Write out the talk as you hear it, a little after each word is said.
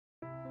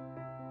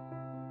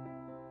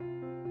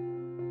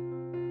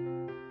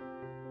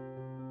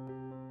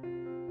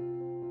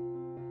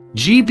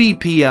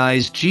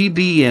GBPI's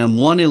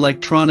GB-M1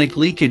 electronic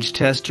leakage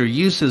tester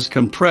uses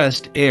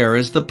compressed air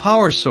as the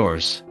power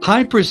source.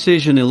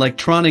 High-precision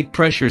electronic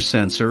pressure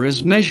sensor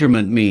as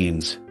measurement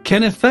means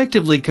can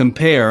effectively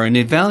compare and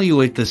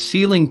evaluate the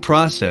sealing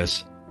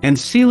process and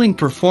sealing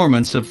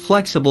performance of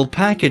flexible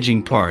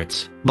packaging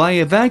parts. By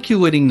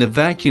evacuating the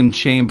vacuum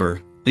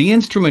chamber, the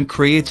instrument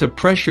creates a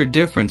pressure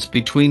difference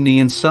between the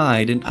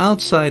inside and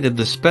outside of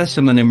the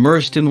specimen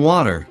immersed in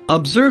water.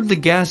 Observe the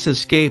gas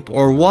escape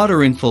or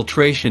water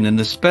infiltration in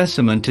the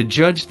specimen to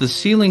judge the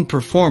sealing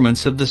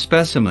performance of the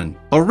specimen.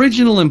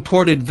 Original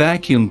imported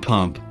vacuum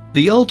pump.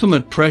 The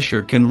ultimate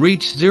pressure can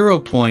reach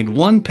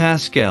 0.1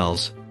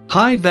 pascals,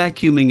 high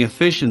vacuuming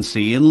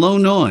efficiency and low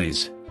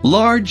noise.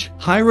 Large,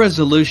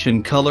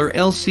 high-resolution color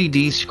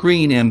LCD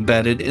screen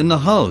embedded in the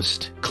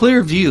host.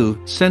 Clear view,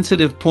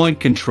 sensitive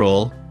point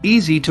control,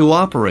 easy to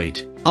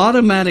operate.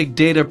 Automatic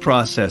data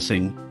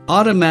processing,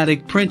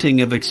 automatic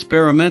printing of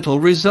experimental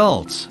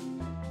results.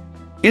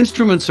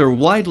 Instruments are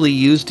widely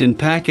used in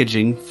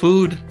packaging,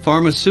 food,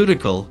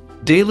 pharmaceutical,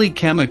 daily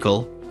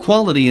chemical,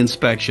 quality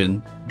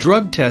inspection,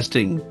 drug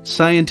testing,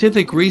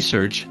 scientific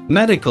research,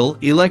 medical,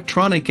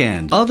 electronic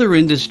and other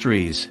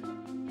industries.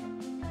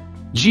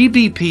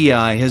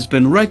 GBPI has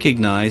been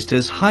recognized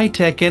as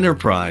high-tech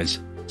enterprise,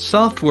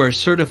 software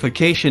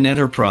certification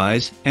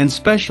enterprise, and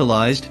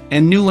specialized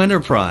and new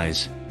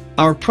enterprise.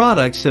 Our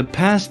products have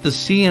passed the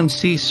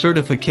CMC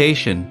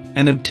certification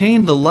and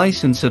obtained the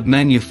license of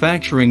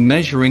manufacturing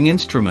measuring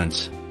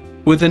instruments.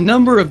 With a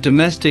number of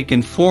domestic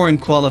and foreign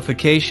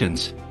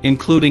qualifications,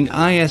 including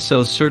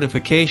ISO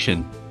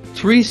certification,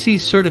 3C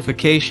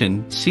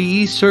certification,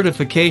 CE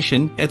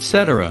certification,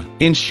 etc.,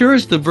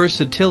 ensures the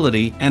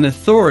versatility and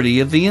authority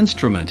of the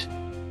instrument.